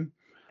time,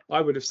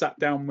 I would have sat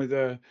down with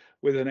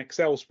an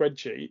Excel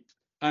spreadsheet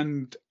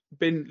and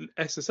been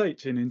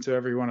SSHing into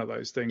every one of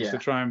those things to Yeah.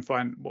 try and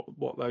find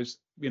what those,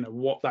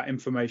 what that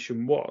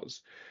information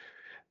was.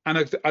 And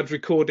I'd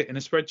record it in a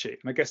spreadsheet.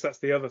 And I guess that's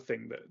the other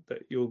thing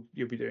that you'll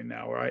be doing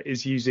now, right?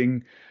 Is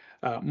using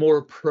more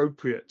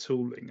appropriate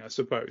tooling, I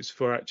suppose,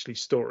 for actually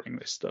storing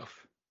this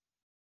stuff.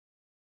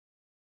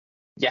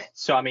 Yeah.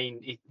 So I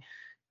mean,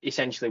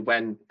 essentially,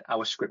 when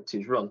our script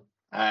is run,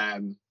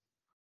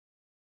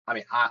 I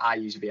mean, I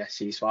use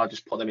VSC, so I'll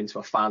just put them into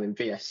a file in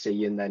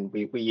VSC, and then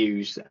we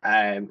use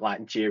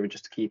like Jira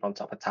just to keep on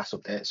top of task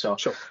updates. So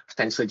Sure.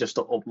 potentially just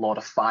to upload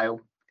a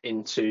file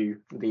into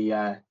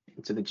the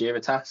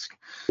Jira task,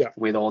 Yeah,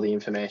 with all the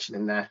information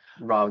in there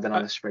rather than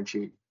on a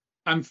spreadsheet.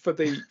 And for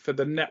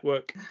the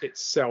network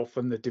itself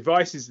and the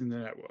devices in the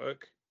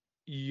network,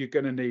 you're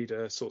going to need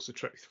a source of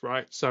truth,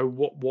 right? So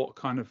what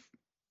kind of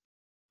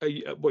are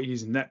you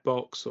using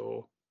NetBox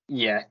or?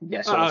 Yeah.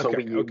 So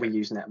Okay. we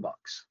use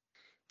Netbox.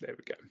 There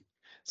we go.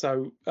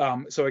 So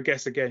I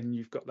guess again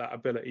you've got that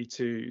ability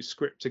to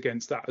script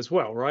against that as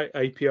well, right?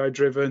 API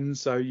driven,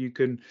 so you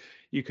can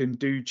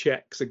do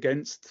checks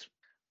against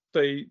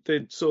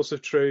the source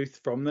of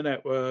truth from the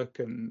network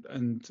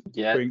and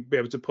Yeah. be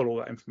able to pull all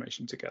that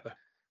information together.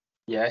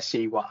 Yeah,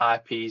 see what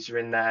IPs are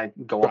in there,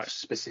 go off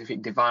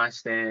specific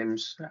device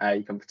names.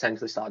 You can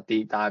potentially start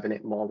deep diving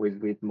it more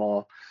with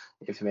more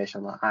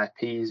information on like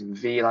IPs and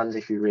VLANs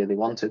if you really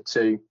wanted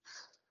to.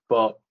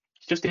 But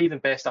just even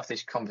based off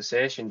this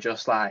conversation,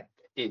 just like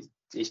it's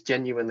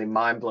genuinely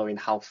mind-blowing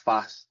how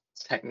fast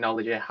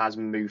technology has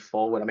moved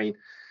forward. I mean,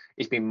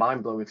 it's been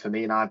mind-blowing for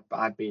me, and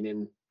I've been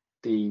in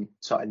the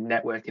sort of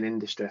networking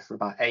industry for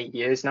about 8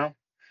 years now.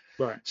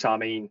 Right. So I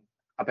mean,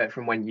 I bet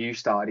from when you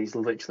started, it's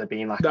literally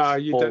been like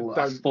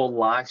a full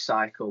life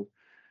cycle.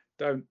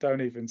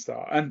 Don't even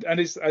start. And I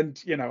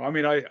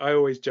mean, I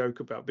always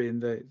joke about being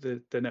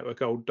the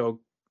network old dog,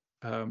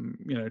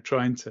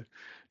 trying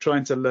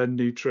to learn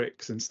new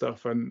tricks and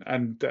stuff,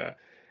 and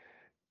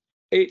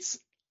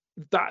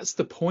that's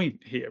the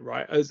point here,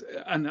 right?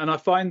 And I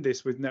find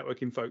this with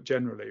networking folk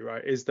generally,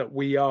 right, is that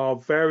we are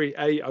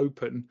very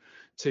open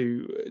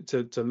to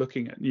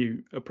looking at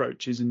new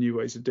approaches and new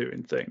ways of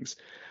doing things,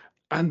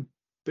 and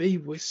B,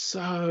 we're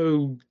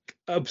so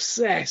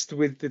obsessed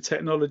with the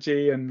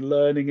technology and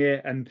learning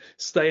it and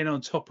staying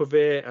on top of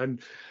it.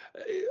 And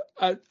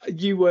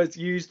you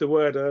used the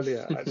word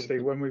earlier,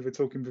 actually, when we were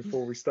talking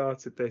before we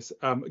started this,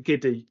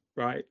 giddy,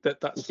 right?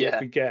 That's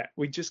what we get.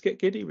 We just get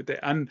giddy with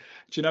it. And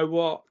do you know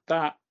what?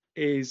 That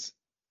is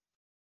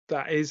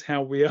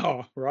how we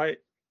are, right?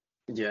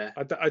 Yeah.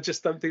 I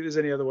just don't think there's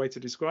any other way to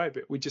describe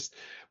it.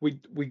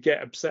 We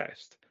get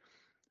obsessed.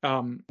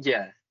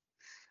 Yeah.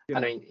 I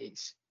mean,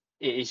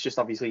 it's just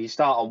obviously you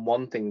start on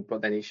one thing,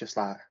 but then it's just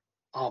like,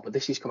 oh, but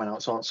this is coming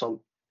out,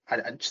 so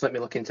I just let me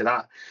look into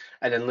that,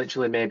 and then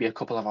literally maybe a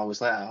couple of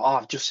hours later, oh,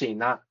 I've just seen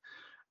that,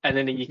 and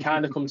then you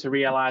kind of come to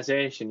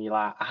realization, you're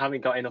like, I haven't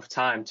got enough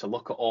time to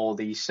look at all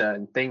these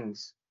certain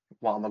things.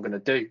 What am I going to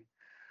do?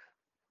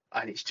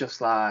 And it's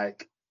just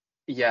like,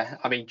 yeah,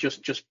 I mean,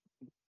 just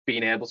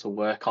being able to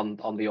work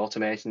on the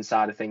automation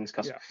side of things,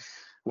 because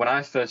when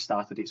I first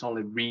started, it's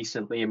only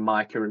recently in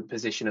my current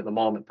position at the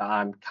moment that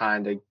I'm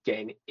kind of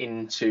getting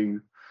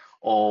into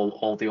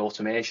all the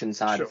automation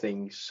side of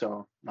things.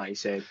 So like you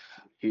said,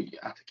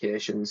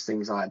 applications,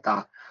 things like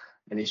that.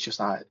 And it's just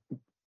like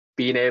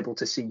being able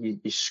to see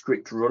your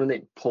script running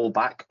it, pull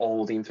back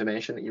all the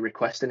information that you're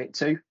requesting it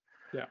to.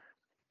 Yeah.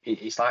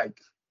 It's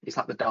like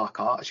the dark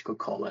arts, you could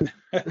call it.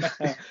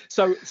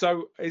 So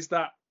is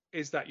that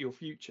your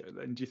future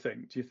then, do you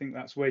think? Do you think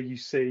that's where you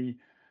see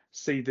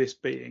this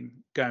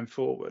being going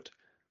forward?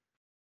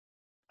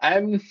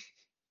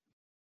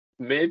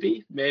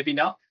 Maybe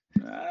not.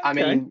 Okay. I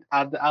mean,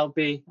 I'll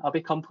be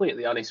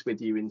completely honest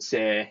with you and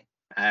say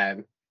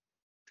I'm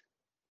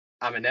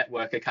a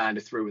networker kind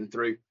of through and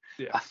through.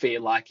 I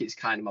feel like it's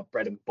kind of my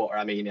bread and butter.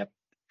 I mean,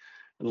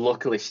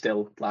 luckily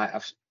still, like,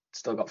 I've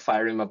still got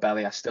fire in my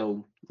belly. I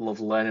still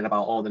love learning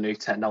about all the new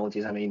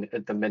technologies. I mean,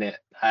 at the minute,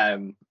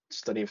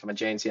 studying for my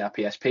JNCR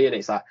PSP, and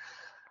it's like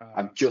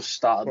I've just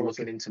started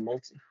looking into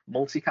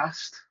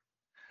multicast.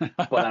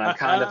 But then I'm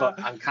kind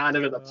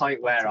of at the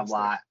point where I'm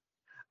like,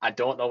 I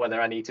don't know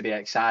whether I need to be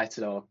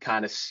excited or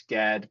kind of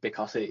scared,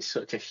 because it's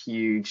such a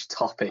huge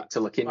topic to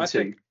look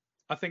into.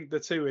 I think the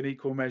two in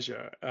equal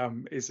measure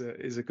is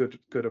a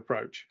good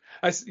approach.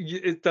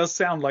 It does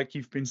sound like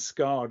you've been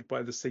scarred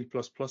by the C++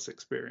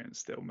 experience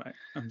still, mate.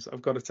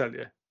 I've got to tell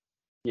you.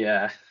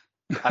 Yeah.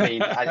 I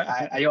mean,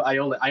 I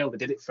only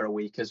did it for a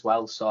week as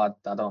well, so I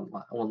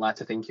wouldn't like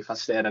to think if I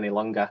stayed any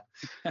longer.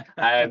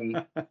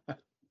 But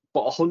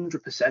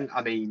 100%.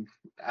 I mean,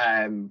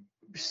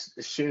 as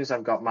soon as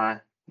I've got my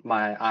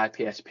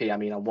IPSP, I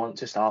mean, I want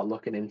to start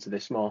looking into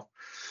this more.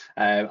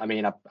 I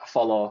mean, I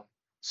follow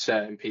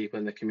certain people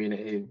in the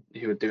community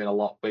who are doing a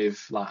lot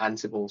with like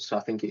Ansible. So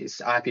I think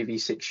it's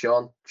IPv6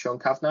 Sean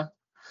Kavanagh.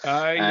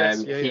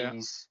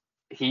 Yes,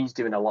 he's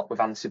doing a lot with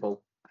Ansible.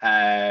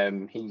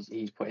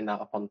 He's putting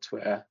that up on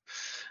Twitter.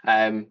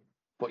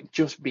 But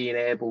just being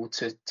able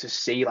to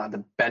see like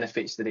the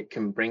benefits that it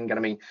can bring, and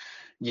I mean,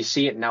 you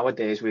see it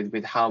nowadays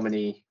with how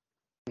many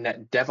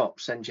net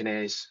DevOps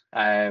engineers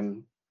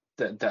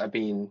that are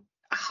being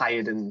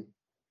hired and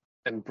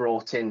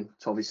brought in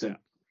to obviously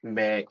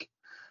make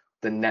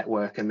the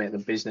network and make the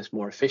business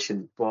more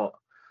efficient. But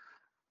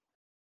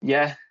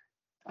yeah,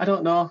 I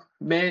don't know.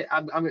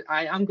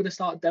 I am going to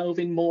start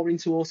delving more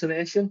into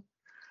automation,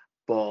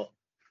 but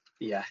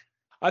yeah.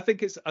 I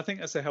think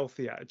that's a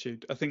healthy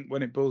attitude. I think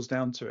when it boils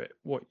down to it,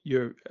 what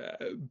you're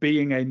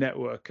being a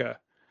networker,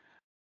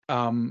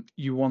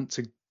 you want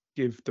to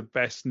give the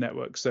best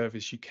network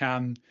service you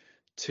can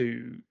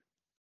to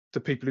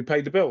the people who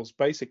pay the bills,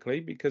 basically,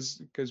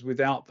 because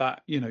without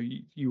that,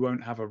 you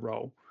won't have a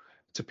role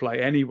to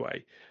play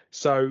anyway.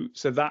 So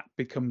that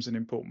becomes an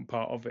important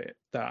part of it.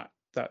 That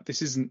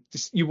this isn't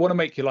you want to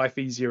make your life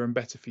easier and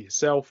better for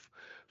yourself,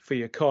 for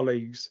your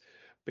colleagues,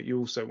 but you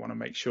also want to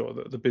make sure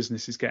that the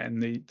business is getting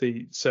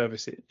the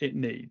service it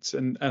needs.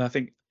 And I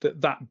think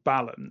that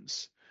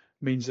balance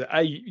means that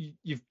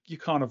you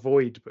can't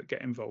avoid but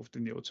get involved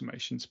in the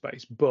automation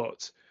space,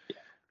 but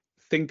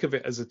think of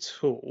it as a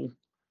tool,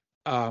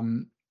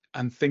 and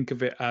think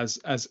of it as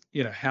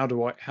how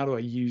do I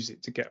use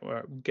it to get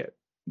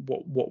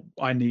what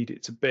I need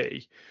it to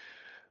be.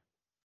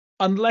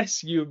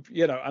 Unless you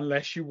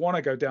want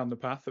to go down the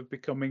path of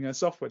becoming a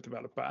software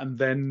developer, and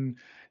then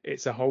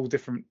it's a whole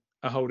different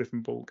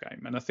ball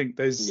game. And I think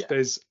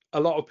there's a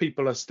lot of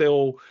people are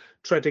still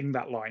treading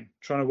that line,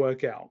 trying to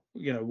work out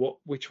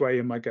which way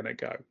am I going to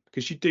go,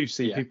 because you do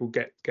see people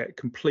get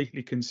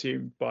completely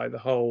consumed by the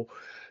whole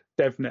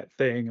DevNet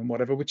thing and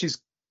whatever, which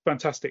is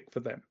fantastic for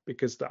them,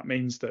 because that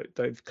means that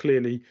they've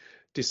clearly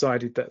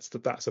decided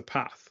that's a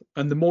path.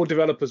 And the more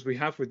developers we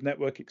have with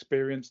network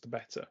experience, the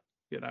better,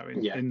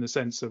 in the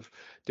sense of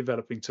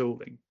developing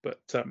tooling. But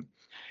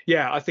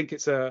I think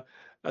it's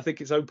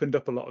opened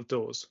up a lot of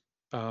doors.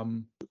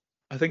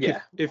 I think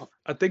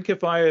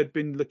if I had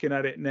been looking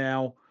at it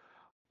now,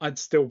 I'd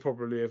still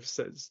probably have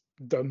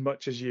done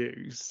much as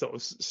you, sort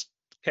of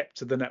kept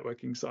to the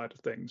networking side of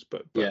things,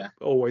 but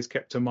always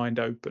kept a mind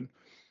open.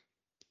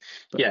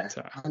 But,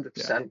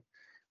 100%.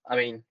 I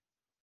mean,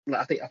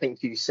 I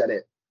think you said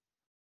it.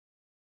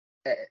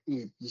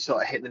 You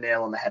sort of hit the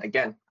nail on the head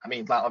again. I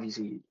mean, like,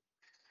 obviously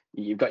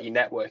you've got your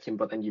networking,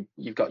 but then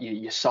you've got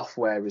your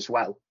software as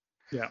well.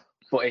 Yeah.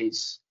 But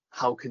it's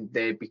how can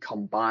they be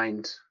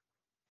combined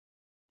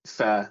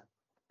to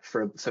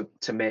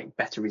make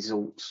better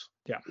results?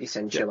 Yeah.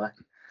 Essentially.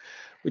 Yeah.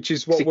 Which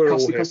is what we're all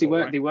here because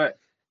for, they work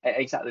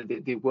exactly.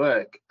 They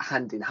work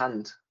hand in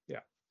hand. Yeah.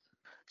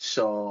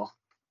 So.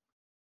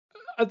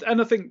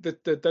 And I think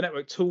that the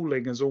network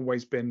tooling has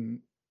always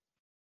been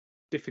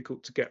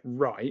difficult to get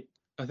right.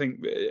 I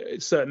think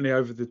certainly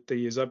over the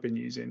years I've been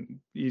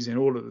using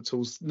all of the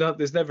tools,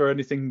 there's never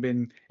anything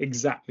been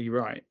exactly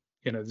right.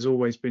 There's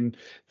always been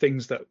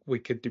things that we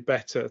could do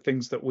better,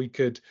 things that we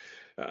could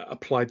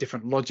apply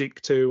different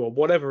logic to, or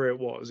whatever it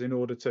was, in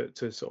order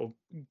to sort of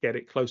get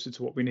it closer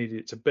to what we needed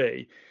it to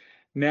be.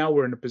 Now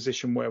we're in a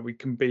position where we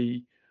can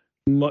be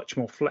much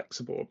more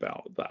flexible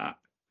about that,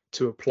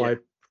 to apply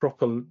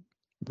proper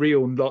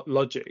real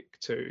logic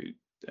to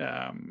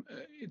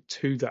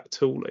that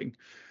tooling.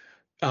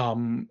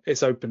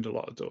 It's opened a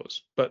lot of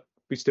doors, but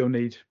we still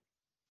need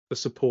the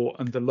support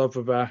and the love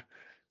of our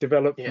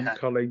development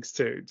colleagues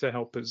to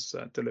help us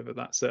deliver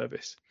that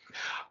service.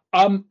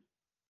 I'm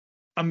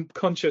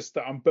conscious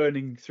that I'm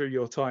burning through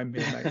your time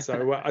here, mate,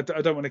 so I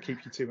don't want to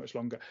keep you too much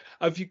longer.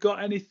 Have you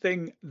got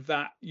anything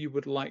that you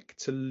would like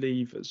to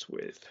leave us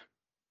with?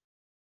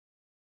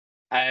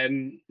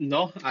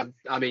 No,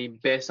 I mean,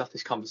 based off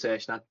this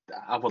conversation,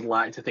 I would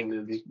like to think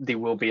that there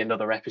will be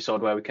another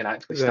episode where we can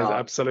actually start. There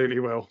absolutely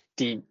will.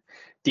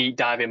 Deep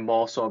diving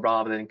more so,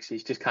 rather than, because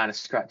he's just kind of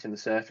scratching the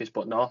surface.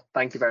 But no,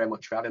 thank you very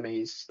much for having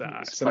me. It's an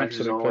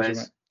absolute pleasure,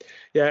 mate.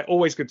 Yeah,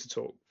 always good to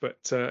talk.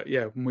 But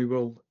we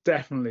will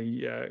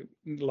definitely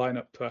line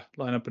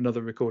up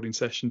another recording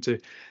session to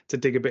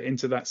dig a bit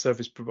into that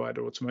service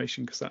provider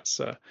automation, because that's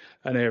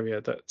an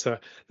area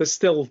that's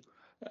still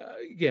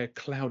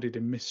clouded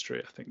in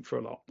mystery, I think, for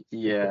a lot.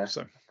 Yeah,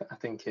 so I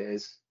think it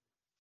is.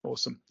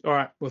 Awesome. All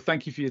right. Well,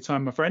 thank you for your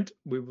time, my friend.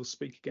 We will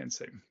speak again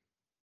soon.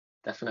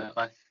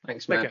 Definitely.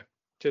 Thanks, mate.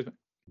 Cheers, mate.